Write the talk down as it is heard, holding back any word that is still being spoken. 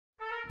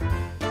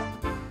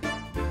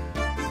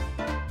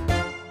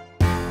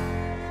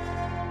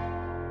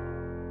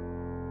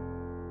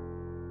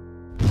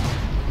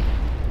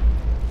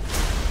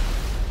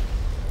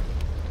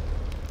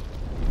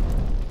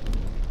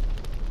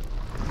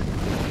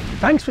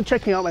Thanks for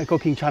checking out my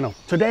cooking channel.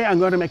 Today I'm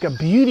going to make a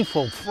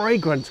beautiful,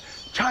 fragrant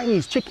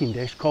Chinese chicken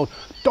dish called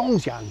Dong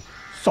Xiang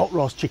Salt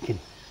roast chicken.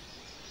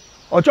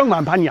 我中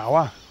文朋友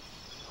啊，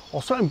我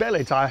想俾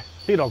你睇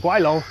呢度鬼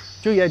佬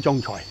煮嘢種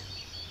菜，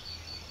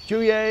煮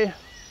嘢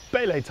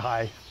俾你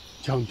睇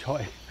種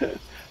菜。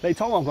你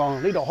聽我講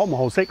呢度好唔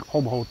好食，好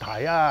唔好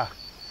睇啊？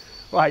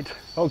 Right,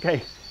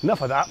 okay,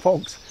 enough of that,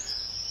 folks.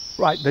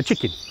 Right, the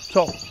chicken.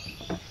 So,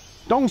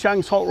 Dong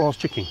Xiang salt roast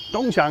chicken.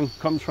 Dong Xiang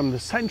comes from the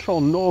central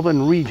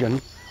northern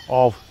region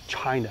of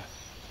China.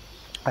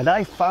 And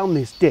I found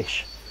this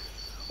dish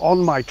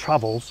on my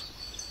travels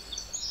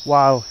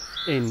while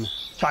in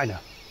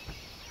China.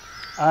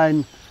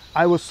 And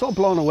I was so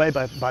blown away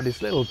by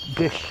this little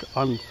dish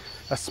on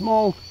a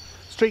small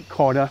street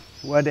corner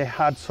where they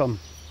had some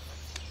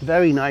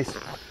very nice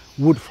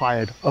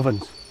wood-fired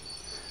ovens.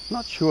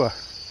 Not sure.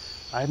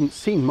 I haven't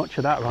seen much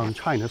of that around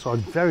China, so I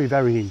was very,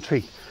 very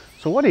intrigued.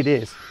 So what it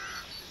is,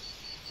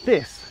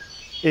 this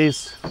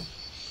is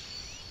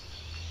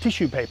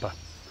tissue paper,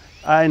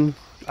 and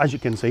as you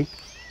can see,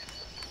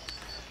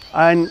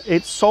 and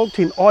it's soaked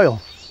in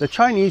oil. The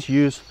Chinese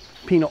use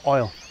peanut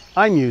oil.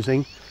 I'm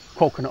using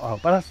coconut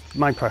oil, but that's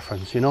my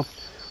preference, you know.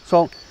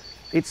 So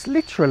it's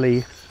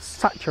literally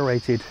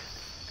saturated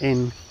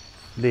in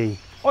the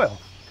oil,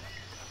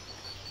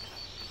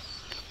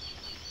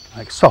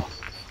 like so.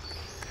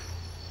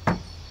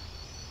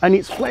 And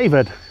it's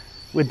flavored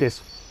with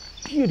this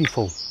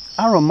beautiful,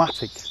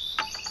 aromatic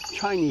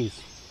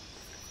Chinese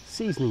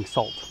seasoning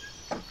salt.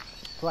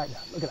 Right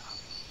there, look at that.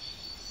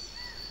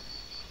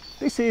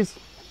 This is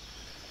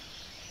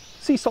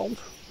sea salt,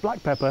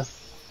 black pepper,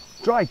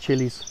 dried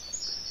chilies,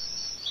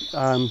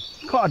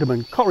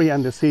 cardamom,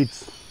 coriander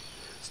seeds,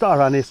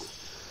 star anise,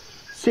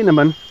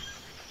 cinnamon,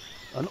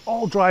 and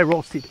all dry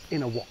roasted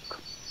in a wok.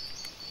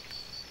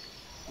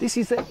 This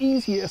is the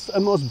easiest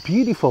and most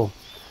beautiful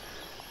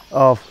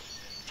of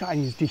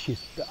Chinese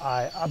dishes that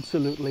I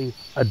absolutely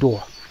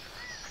adore.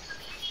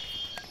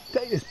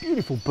 Take this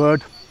beautiful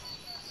bird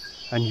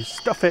and you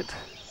stuff it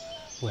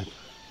with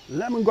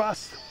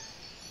lemongrass,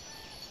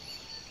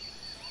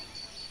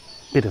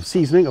 bit of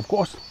seasoning of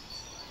course,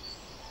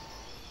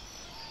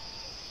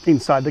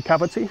 inside the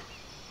cavity,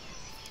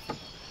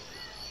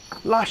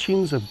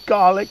 lashings of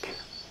garlic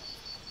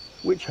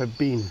which have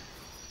been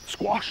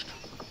squashed,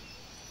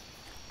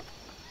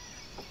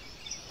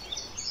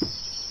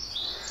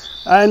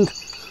 and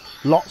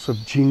lots of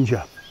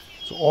ginger.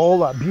 So all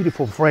that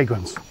beautiful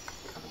fragrance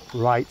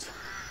right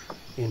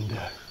in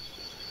there.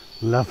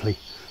 Lovely.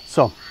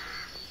 So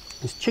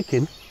this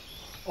chicken,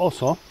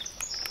 also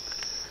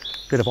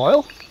bit of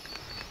oil,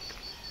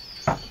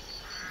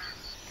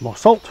 more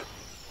salt,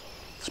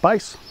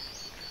 spice.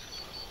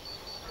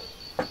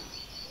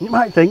 You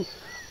might think,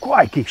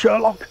 crikey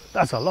Sherlock,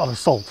 that's a lot of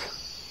salt.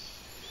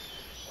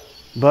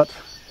 But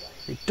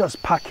it does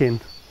pack in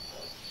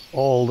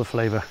all the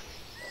flavour.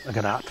 Look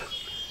at that.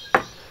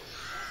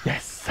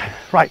 Yes,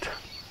 right.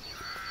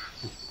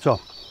 So,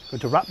 going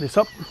to wrap this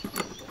up.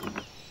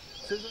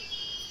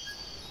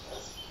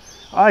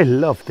 I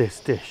love this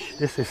dish.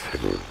 This is,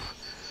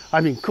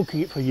 I've been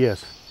cooking it for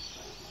years,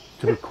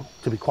 to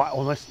be quite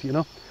honest, you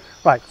know.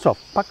 Right, so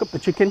pack up the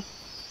chicken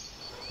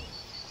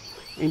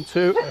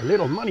into a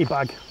little money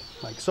bag,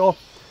 like so.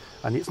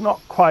 And it's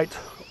not quite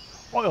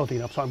oiled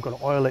enough, so I'm going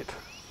to oil it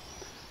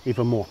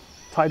even more.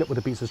 Tied up with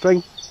a piece of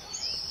string.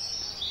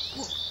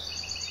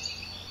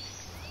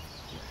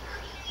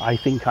 I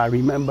think I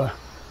remember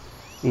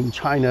in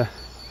China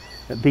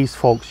that these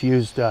folks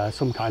used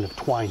some kind of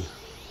twine.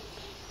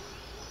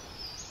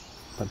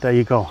 But there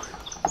you go.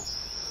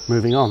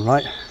 Moving on,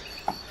 right?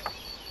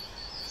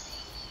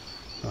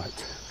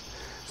 Right,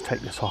 let's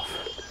take this off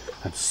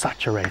and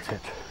saturate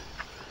it.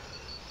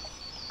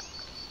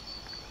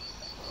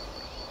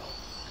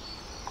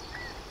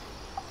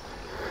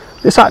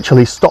 This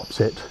actually stops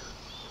it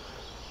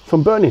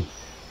from burning.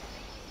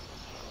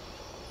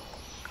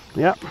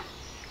 Yep.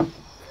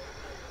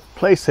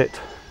 Place it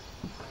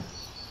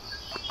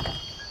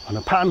on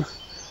a pan,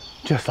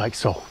 just like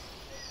so.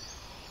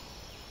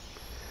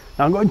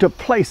 Now I'm going to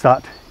place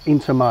that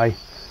into my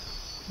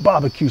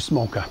barbecue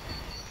smoker.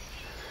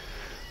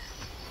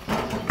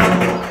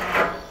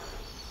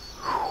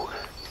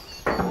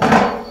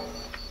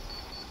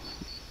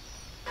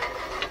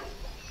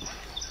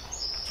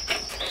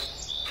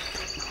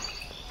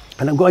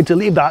 And I'm going to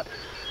leave that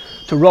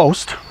to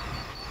roast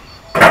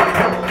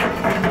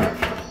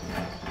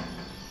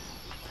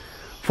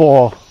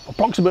for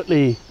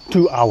approximately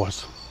 2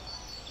 hours.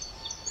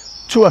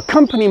 To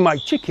accompany my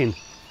chicken,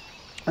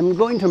 I'm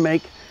going to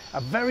make a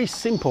very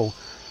simple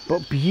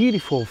but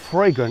beautiful,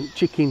 fragrant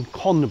chicken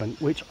condiment,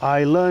 which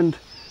I learned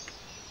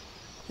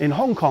in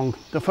Hong Kong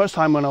the first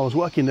time when I was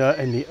working there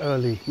in the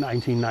early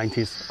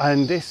 1990s.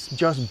 And this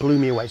just blew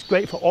me away. It's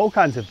great for all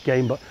kinds of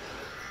game, but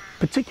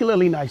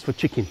particularly nice for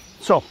chicken.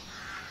 So,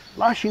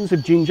 lashings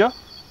of ginger.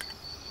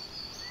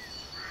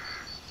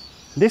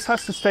 This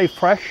has to stay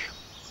fresh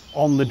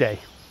on the day.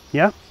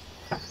 Yeah,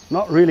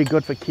 not really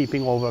good for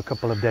keeping over a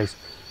couple of days.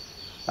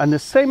 And the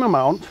same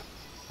amount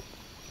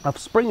of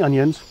spring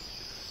onions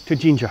to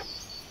ginger.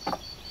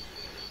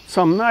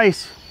 Some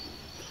nice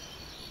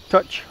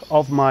touch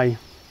of my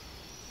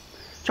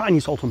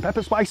Chinese salt and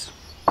pepper spice,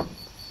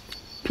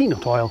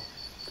 peanut oil,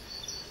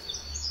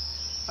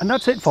 and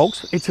that's it,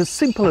 folks. It's as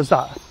simple as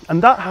that,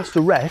 and that has to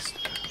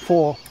rest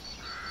for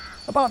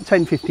about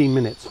 10-15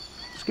 minutes.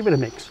 Just give it a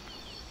mix,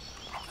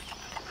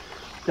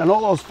 and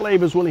all those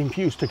flavors will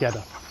infuse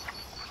together.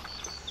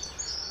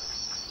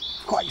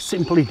 Quite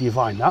simply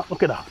divine, that.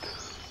 Look at that.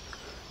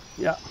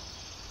 Yeah.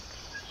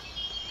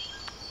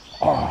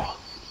 Oh,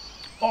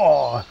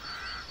 oh,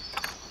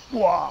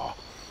 wow.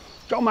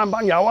 中文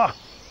朋友啊，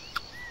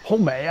好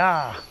味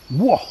啊.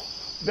 Whoa,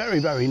 very,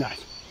 very nice.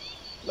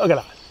 Look at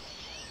that.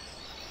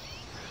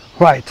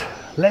 Right,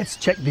 let's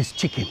check this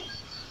chicken.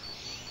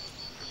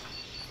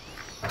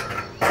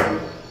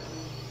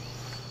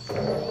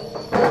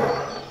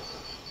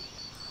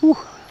 Whew.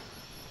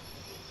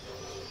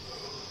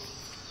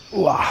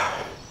 Wow.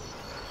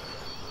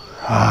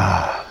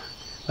 Ah,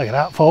 look at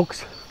that,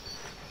 folks.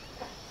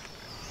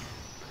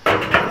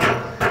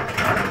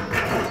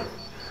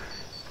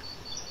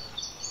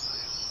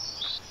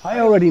 I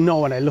already know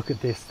when I look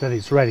at this that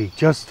it's ready,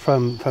 just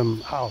from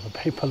how the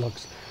paper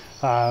looks.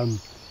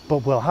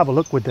 But we'll have a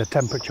look with the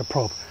temperature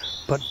probe.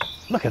 But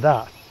look at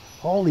that.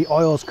 All the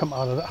oils come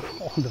out of that,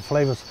 all the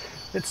flavors.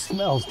 It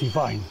smells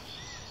divine.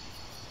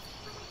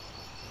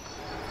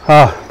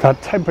 Ah,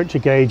 that temperature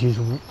gauge is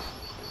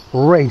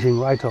raging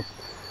right up.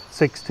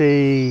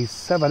 60,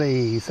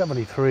 70,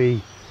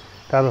 73.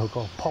 That'll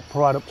go pop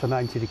right up to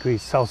 90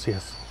 degrees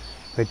Celsius,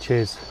 which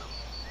is...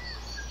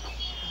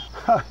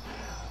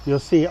 You'll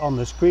see it on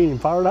the screen in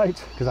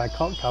Fahrenheit because I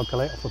can't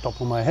calculate off the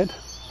top of my head.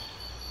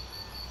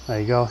 There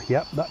you go.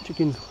 Yep, that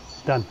chicken's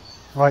done.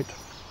 Right,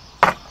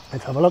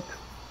 let's have a look.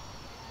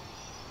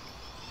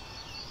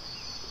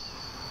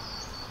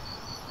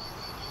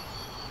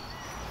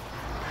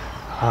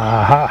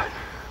 Aha.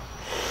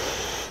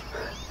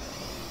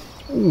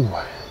 Ooh.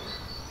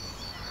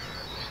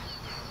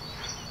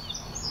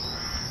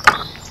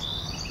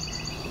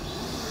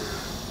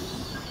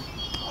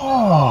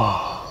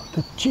 Oh,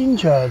 the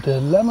ginger, the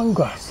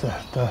lemongrass,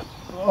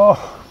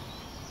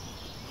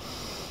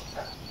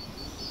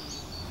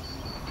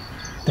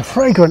 the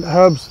fragrant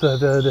herbs,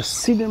 the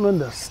cinnamon,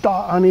 the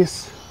star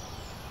anise.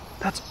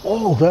 That's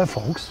all there,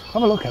 folks.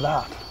 Have a look at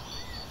that.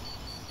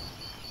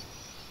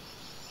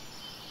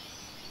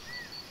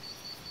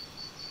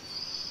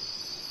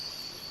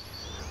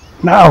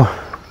 Now,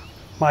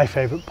 my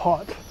favourite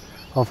part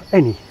of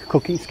any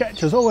cooking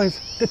sketch, as always,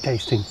 the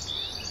tasting.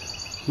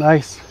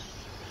 Nice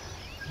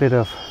bit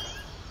of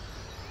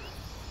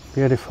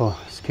beautiful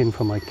skin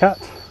for my cat.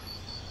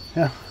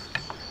 Yeah.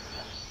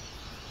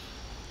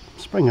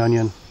 Spring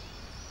onion.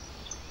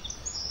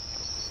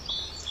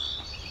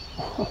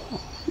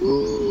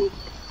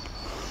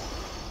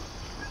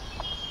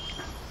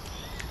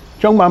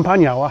 中文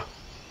朋友啊，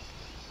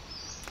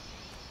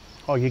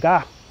我而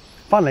家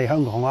返嚟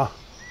香港啊，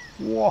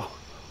哇，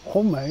好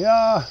味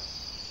啊！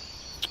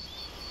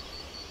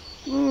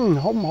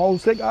好唔好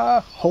食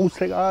啊？好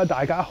食啊！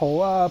大家好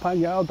啊，朋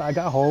友，大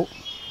家好。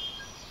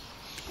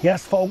Yes,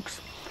 folks,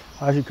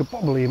 as you could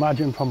probably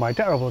imagine from my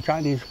terrible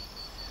Chinese,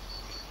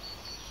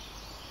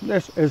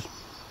 this is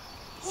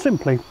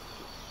simply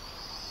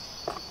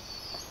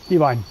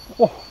divine.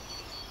 Oh,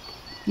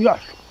 yes,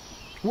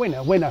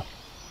 winner, winner.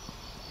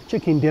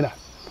 Chicken dinner.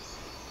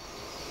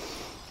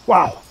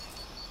 Wow,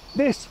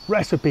 this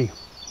recipe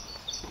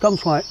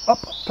comes from my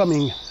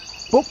upcoming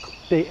book,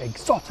 The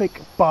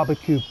Exotic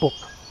Barbecue Book,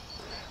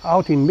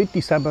 out in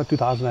mid-December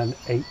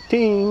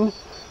 2018.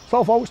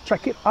 So folks,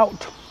 check it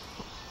out.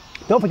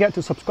 Don't forget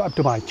to subscribe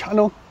to my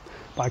channel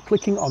by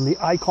clicking on the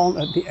icon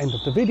at the end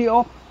of the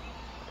video,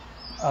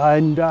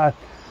 and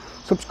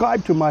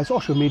subscribe to my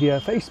social media,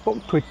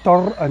 Facebook,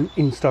 Twitter and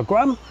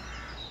Instagram.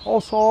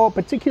 Also,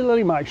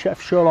 particularly my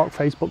Chef Sherlock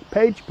Facebook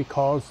page,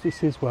 because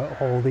this is where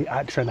all the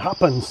action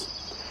happens.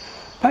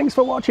 Thanks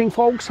for watching,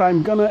 folks.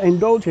 I'm gonna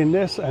indulge in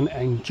this and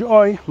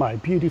enjoy my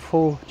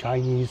beautiful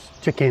Chinese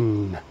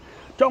chicken.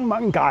 中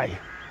文界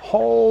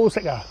好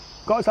食啊！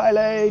該晒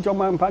你，中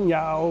文朋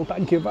友。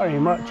Thank you very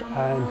much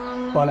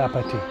and bon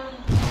appetit.